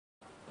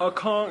I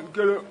can't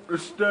get up the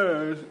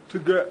stairs to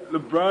get the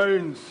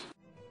brains.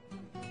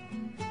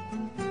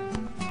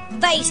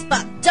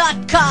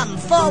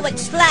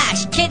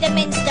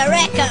 Facebook.com/Kidderminster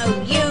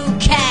Echo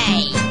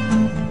UK.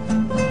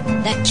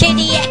 The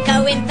Kiddy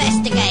Echo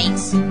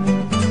investigates.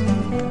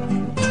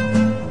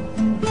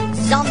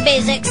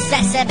 Zombies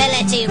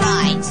accessibility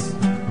rights.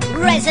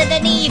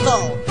 Resident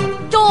Evil.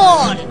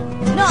 Dawn.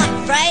 Not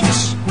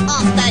French.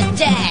 Of the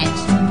Dead.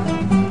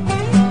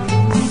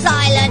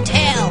 Silent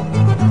Hill.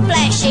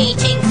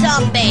 Flesh-eating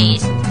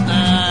zombies.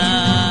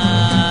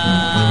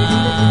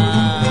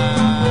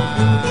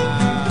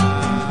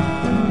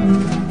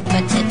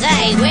 But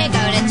today we're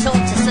going to talk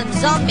to some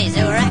zombies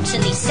who are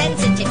actually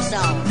sensitive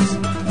souls.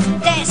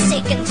 They're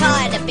sick and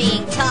tired of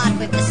being tarred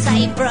with the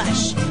same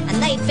brush,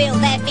 and they feel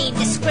they're being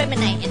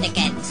discriminated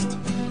against.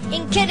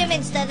 In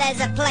Kidderminster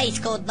there's a place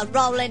called the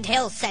Rowland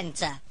Hill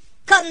Centre.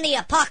 Come the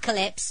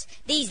apocalypse,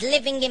 these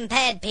living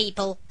impaired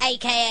people,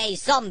 aka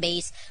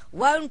zombies,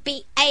 won't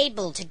be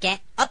able to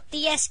get up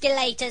the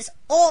escalators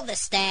or the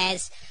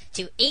stairs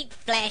to eat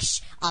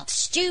flesh of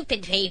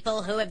stupid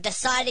people who have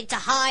decided to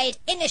hide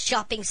in a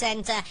shopping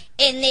centre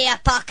in the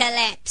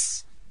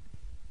apocalypse.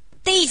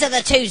 These are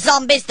the two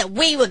zombies that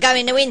we were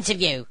going to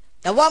interview.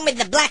 The one with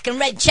the black and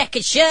red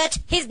checkered shirt,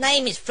 his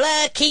name is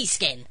Fleur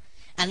Keyskin.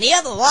 And the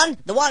other one,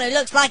 the one who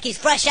looks like he's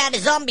fresh out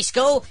of zombie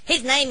school,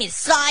 his name is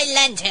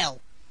Lenthill.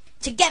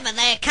 Together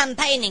they're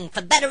campaigning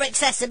for better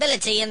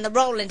accessibility in the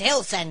Rowland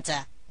Hill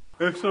Centre.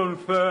 It's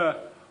unfair.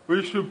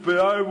 We should be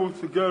able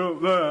to get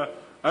up there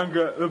and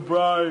get the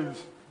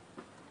brains.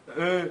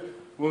 Why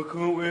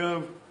can't we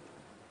have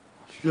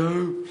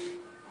slopes?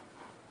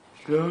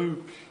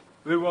 Slopes.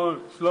 They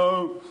want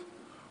slopes.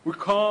 We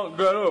can't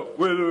get up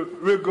with a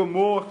rigor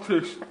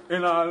mortis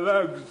in our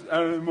legs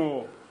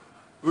anymore.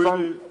 We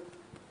need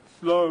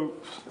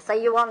slopes. So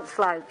you want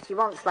slopes,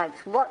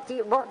 What do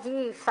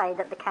you say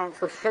that the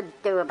council should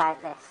do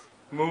about this?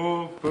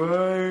 More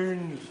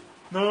brains.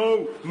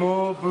 No,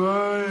 more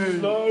brains.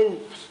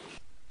 Slopes.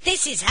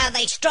 This is how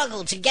they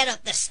struggled to get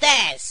up the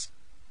stairs.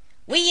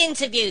 We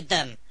interviewed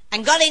them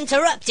and got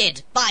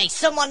interrupted by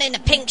someone in a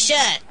pink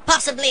shirt,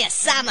 possibly a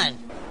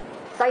salmon.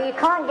 So you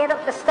can't get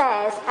up the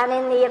stairs, and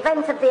in the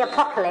event of the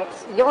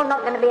apocalypse, you're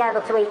not going to be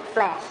able to eat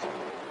flesh.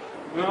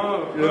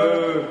 No,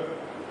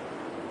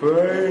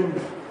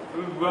 brains.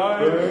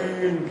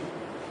 Brains.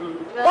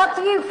 What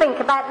do you think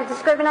about the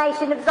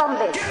discrimination of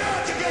zombies? Get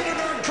out together,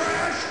 nerd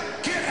trash!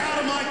 Get out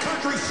of my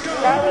country,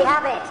 scum! There we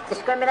have it,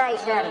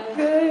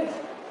 discrimination.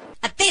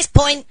 At this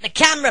point, the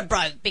camera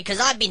broke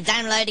because I'd been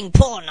downloading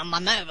porn on my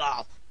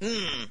mobile.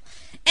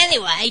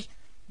 Anyway,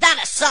 that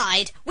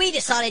aside, we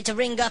decided to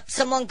ring up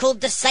someone called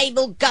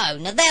Disabled Go.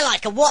 Now, they're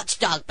like a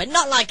watchdog, but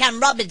not like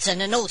Anne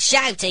Robinson and all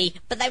shouty,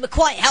 but they were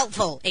quite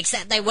helpful,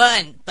 except they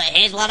weren't. But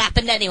here's what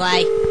happened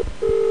anyway.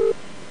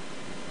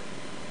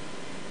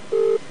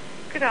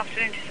 Good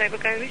afternoon,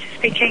 Disabled Go. Who's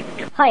speaking?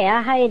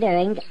 Hiya, how you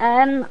doing?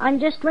 I'm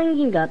just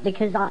ringing up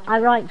because I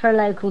write for a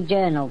local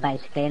journal,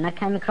 basically, and I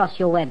came across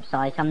your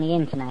website on the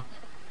internet.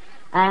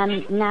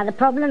 Now, the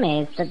problem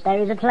is that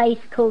there is a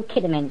place called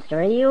Kidderminster.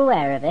 Are you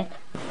aware of it?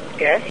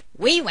 Yes.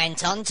 We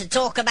went on to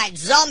talk about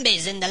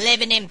zombies and the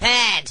living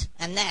impaired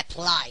and their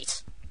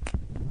plight.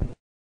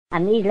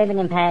 And these living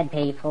impaired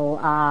people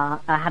are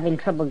having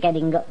trouble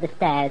getting up the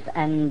stairs,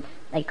 and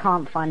they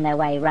can't find their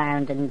way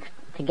round and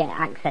to get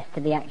access to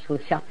the actual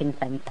shopping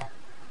centre.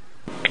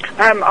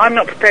 I'm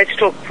not prepared to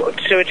talk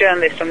to a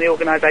journalist on the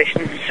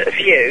organisation's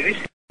views.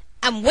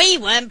 And we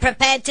weren't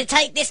prepared to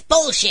take this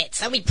bullshit,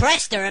 so we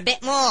pressed her a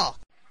bit more.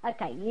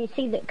 Okay, you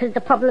see, because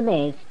the problem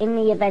is, in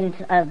the event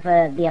of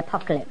the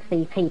apocalypse,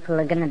 these people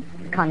are going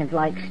to kind of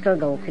like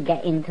struggle to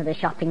get into the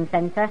shopping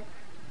centre,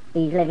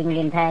 these living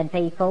impaired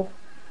people.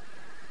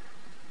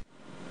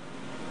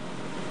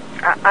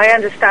 I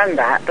understand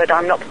that, but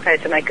I'm not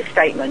prepared to make a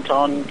statement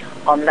on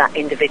that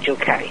individual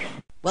case.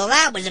 Well,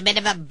 that was a bit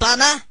of a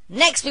bummer.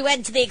 Next we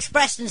went to the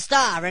Express and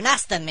Star and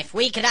asked them if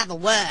we could have a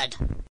word.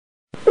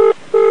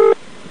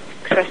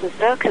 Express and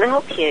Star, can I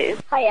help you?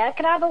 Hiya,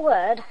 can I have a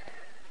word?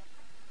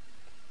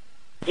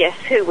 Yes,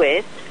 who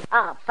with?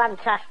 Ah,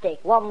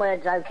 fantastic. One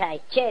word's okay.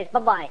 Cheers,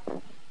 bye-bye.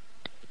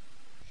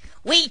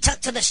 We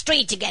took to the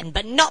street again,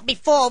 but not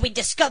before we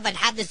discovered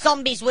how the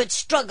zombies would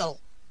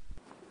struggle.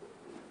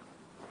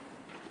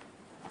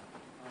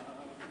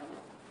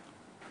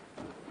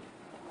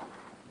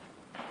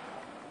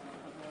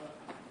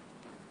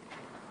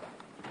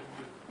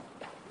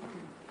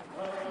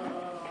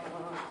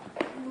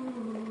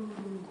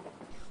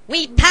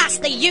 We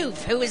passed the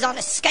youth who was on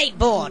a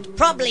skateboard.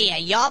 Probably a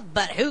yob,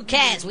 but who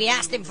cares? We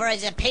asked him for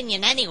his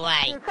opinion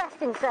anyway.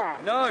 Question, sir.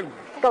 No.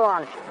 Go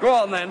on. Go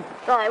on, then.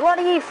 Right, what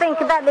do you think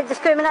about the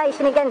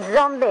discrimination against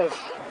zombies?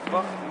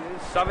 Well,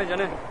 it's savage,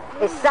 isn't it?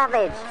 It's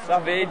savage.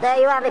 Savage.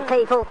 There you have it,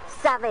 people.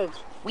 Savage.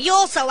 We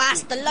also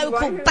asked the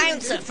local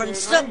bouncer from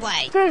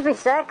Subway. Excuse me,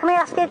 sir. Can we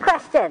ask you a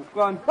question? Go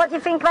on. What do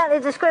you think about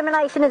the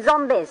discrimination of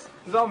zombies?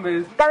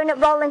 Zombies? Going at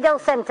Rowland Hill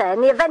Centre,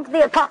 in the event of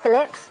the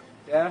apocalypse,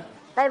 Yeah.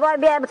 they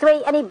won't be able to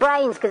eat any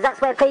brains because that's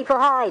where people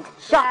hide.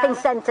 Shopping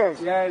centres.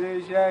 Yeah, it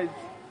is, yeah.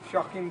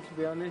 shocking, to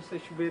be honest. They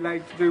should be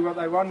allowed to do what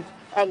they want.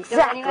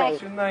 Exactly.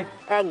 Shouldn't they?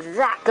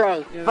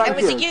 Exactly. Yeah. There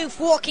was a youth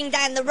walking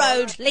down the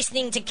road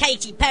listening to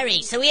Katy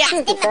Perry, so he asked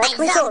him about Can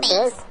we talk zombies.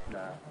 this?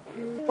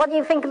 What do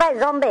you think about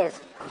zombies?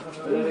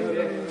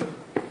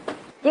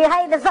 Do you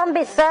hate the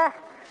zombies, sir?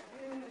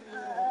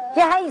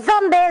 Do you hate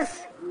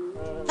zombies?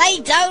 They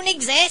don't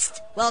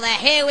exist. Well, they're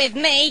here with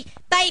me.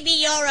 Baby,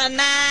 you're a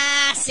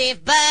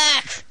massive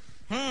buck.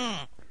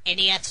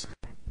 Idiot.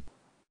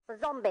 For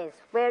zombies,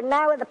 we're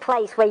now at the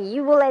place where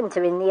you will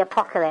enter in the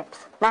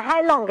apocalypse. Now,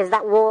 how long has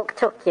that walk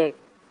took you?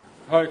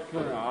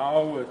 Taking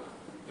hours.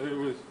 It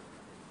was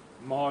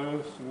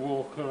miles to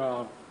walk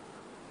around.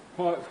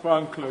 Quite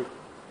frankly,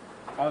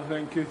 I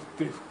think it's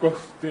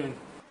disgusting.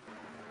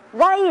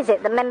 Why is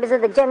it that members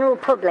of the general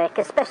public,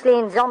 especially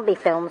in zombie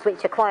films,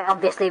 which are quite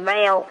obviously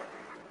real,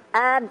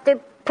 do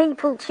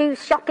people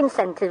choose shopping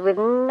centres with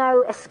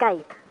no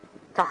escape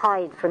to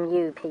hide from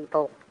you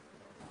people?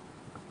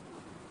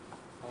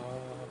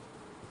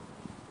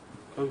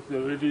 Because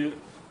they're idiots.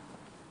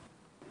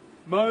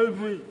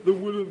 Maybe there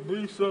wouldn't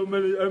be so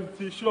many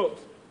empty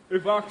shops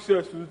if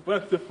access was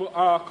better for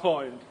our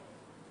kind.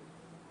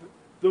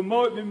 There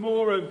might be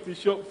more empty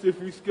shops if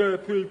we scare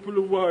people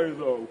away,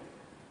 though.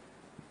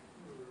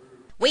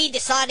 We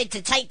decided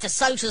to take to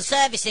social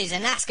services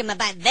and ask them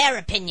about their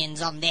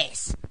opinions on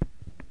this.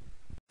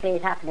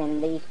 It's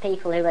happening. These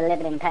people who are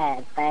living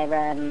impaired,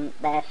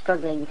 they're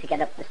struggling to get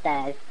up the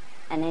stairs,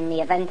 and in the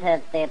event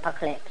of the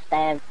apocalypse,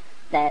 they're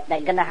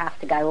going to have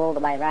to go all the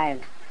way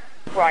round.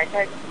 Right,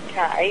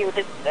 okay.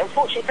 Well,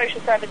 unfortunately,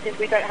 social services,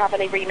 we don't have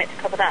any remit to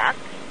cover that.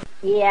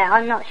 Yeah,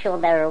 I'm not sure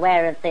they're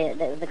aware of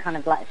the kind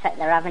of like effect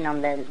they're having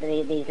on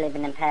these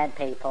living impaired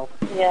people.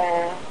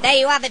 Yeah. There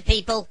you have it,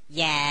 people.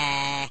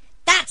 Yeah.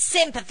 That's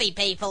sympathy,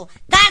 people.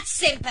 That's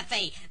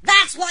sympathy.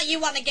 That's what you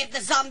want to give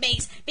the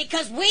zombies,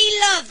 because we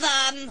love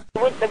them.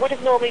 They would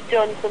have normally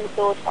done some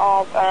sort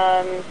of,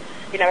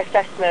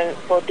 assessment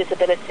for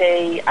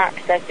disability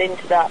access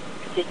into that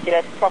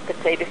particular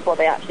property before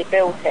they actually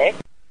built it.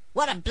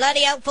 What a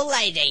bloody helpful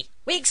lady.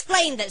 We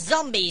explained that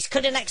zombies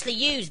couldn't actually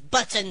use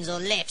buttons or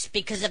lifts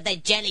because of their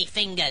jelly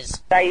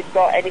fingers. They've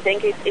got anything.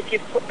 If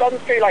you've gone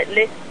through like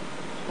lifts,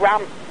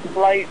 ramps,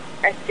 slopes,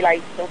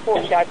 escalators,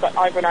 unfortunately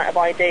I've run out of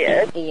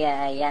ideas.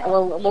 Yeah.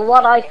 Well,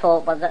 what I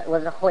thought was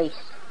a hoist.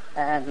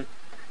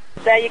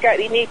 There you go.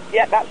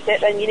 That's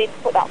it. Then you need to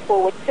put that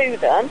forward to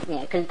them.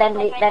 Yeah, because then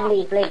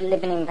these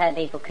living impaired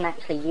people can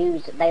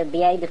actually they'll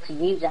be able to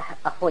use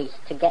a hoist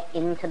to get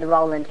into the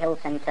Rowland Hill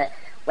Centre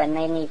when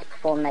they need to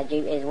perform their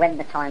duties when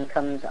the time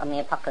comes on the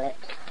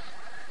apocalypse.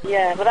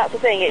 Yeah, well that's the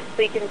thing. It's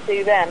speaking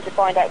to them to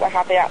find out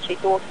have they actually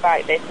thought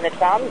about this in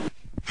advance.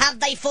 Have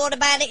they thought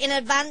about it in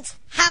advance?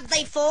 Have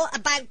they thought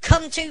about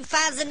come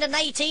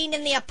 2018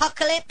 in the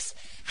apocalypse?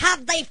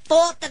 Have they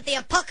thought that the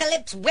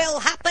apocalypse will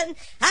happen?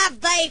 Have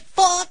they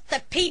thought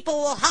that people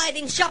will hide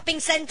in shopping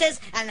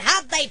centres? And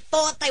have they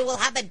thought they will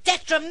have a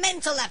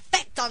detrimental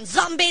effect on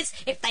zombies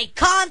if they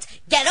can't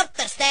get up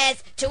the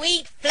stairs to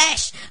eat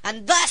flesh?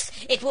 And thus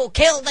it will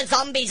kill the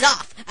zombies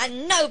off.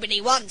 And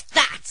nobody wants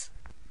that.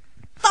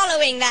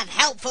 Following that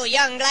helpful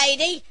young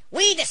lady,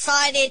 we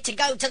decided to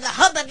go to the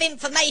hub of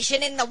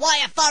information in the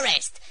Wire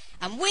Forest,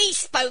 and we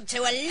spoke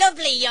to a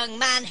lovely young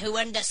man who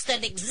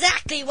understood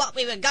exactly what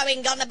we were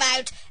going on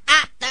about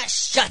at the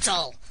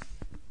shuttle.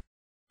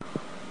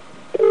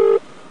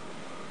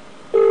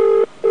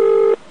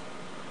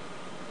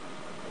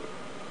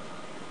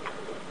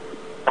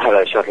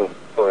 Hello, Shuttle.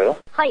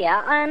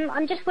 Hiya,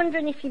 I'm just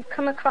wondering if you've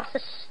come across a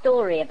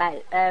story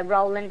about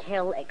Rowland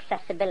Hill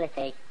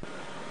accessibility.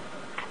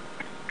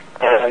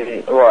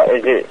 What,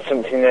 is it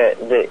something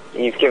that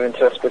you've given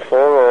to us before,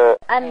 or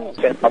it's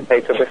been on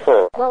paper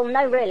before? Well,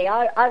 no, really.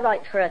 I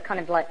write for a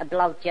kind of like a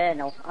blog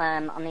journal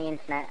on the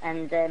internet,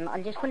 and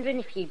I'm just wondering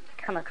if you've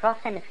come across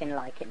anything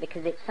like it,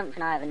 because it's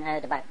something I haven't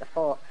heard about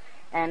before.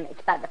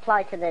 It's about the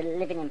plight of the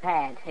living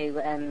impaired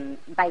who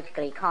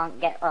basically can't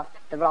get up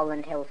the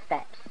Rowland Hill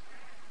steps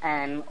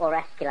or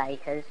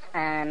escalators,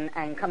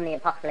 and come the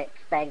apocalypse,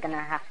 they're going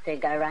to have to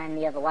go around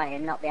the other way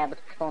and not be able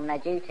to perform their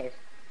duties.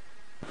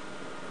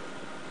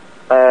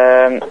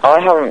 I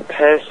haven't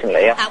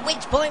personally. At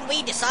which point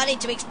we decided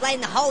to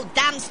explain the whole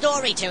damn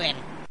story to him.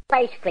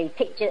 Basically,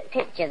 picture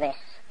this.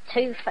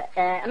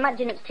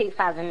 Imagine it's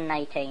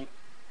 2018.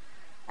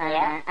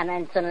 And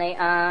then suddenly,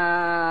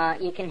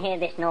 you can hear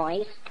this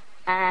noise,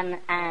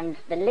 and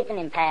the living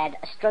impaired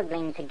are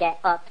struggling to get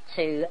up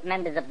to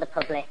members of the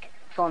public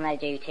for their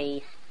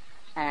duties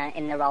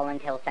in the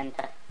Rowland Hill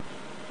Centre.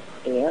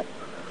 Yeah.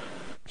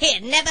 He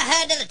had never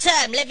heard of the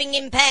term living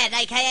impaired,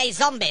 aka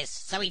zombies,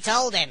 so he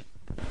told him.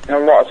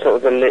 And what sort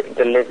of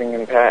the living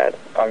impaired?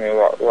 I mean,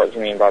 what do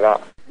you mean by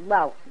that?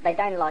 Well, they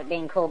don't like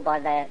being called by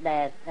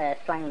their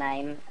slang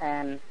name,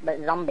 but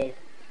zombies.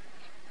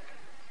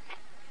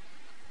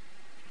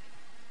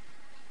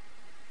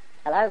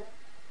 Hello?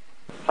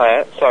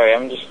 Hi, sorry,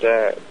 I'm just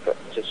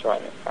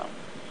writing it down.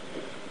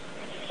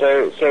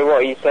 So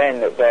what are you saying,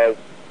 that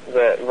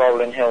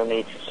Rowland Hill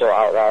needs to sort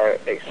out our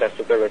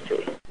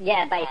accessibility?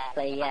 Yeah,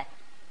 basically, yeah.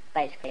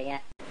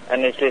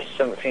 And is this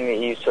something that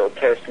you sort of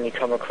personally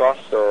come across,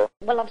 or?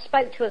 Well, I've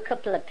spoke to a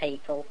couple of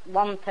people.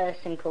 One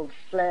person called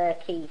Fleur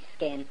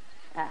Keyskin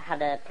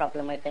had a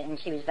problem with it, and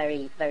she was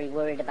very, very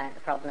worried about the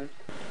problem.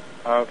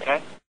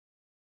 Okay.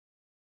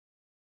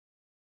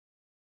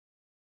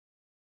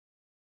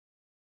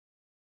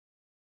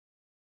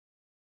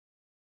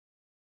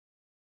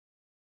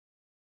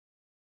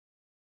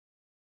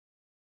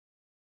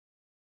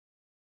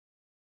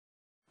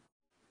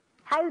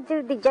 How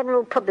do the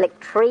general public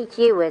treat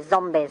you as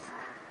zombies?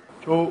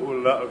 Total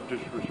lot of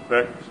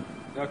disrespect.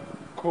 They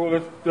call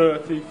us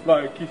dirty,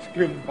 flaky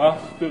skin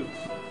bastards.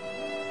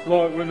 It's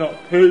like we're not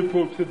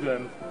people to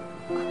them.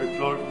 It's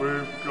like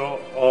we've got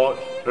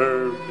hearts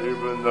too,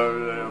 even though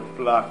they are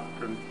black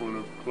and full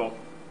of cloth.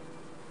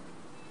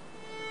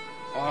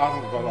 I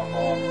haven't got a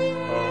heart.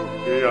 Oh,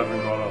 he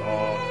hasn't got a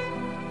heart.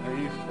 I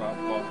used to have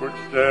one. But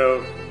still,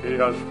 he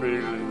has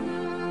feelings.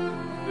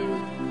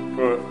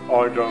 But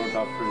I don't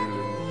have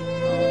feelings.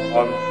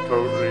 I'm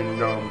totally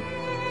numb.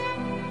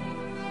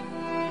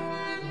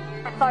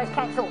 Forest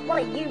Council,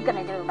 what are you going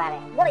to do about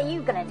it? What are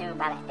you going to do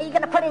about it? Are you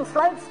going to put in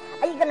slopes?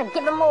 Are you going to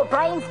give them more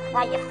brains?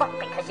 You're fucked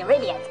because you're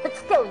idiots. But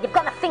still, you've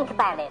got to think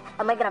about it.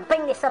 And we're going to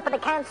bring this up at a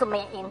council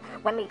meeting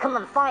when we come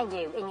and find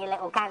you in your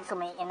little council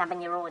meeting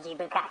having your orgy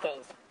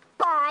bukakis.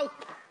 Bye!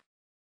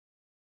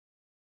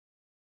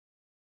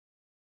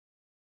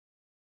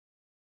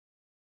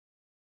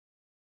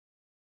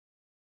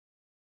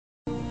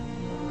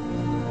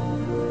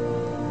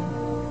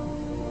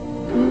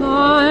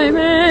 Climb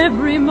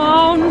every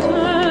mountain,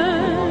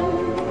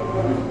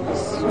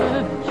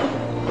 search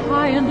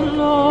high and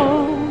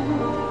low,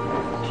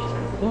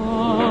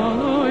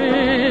 follow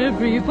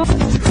every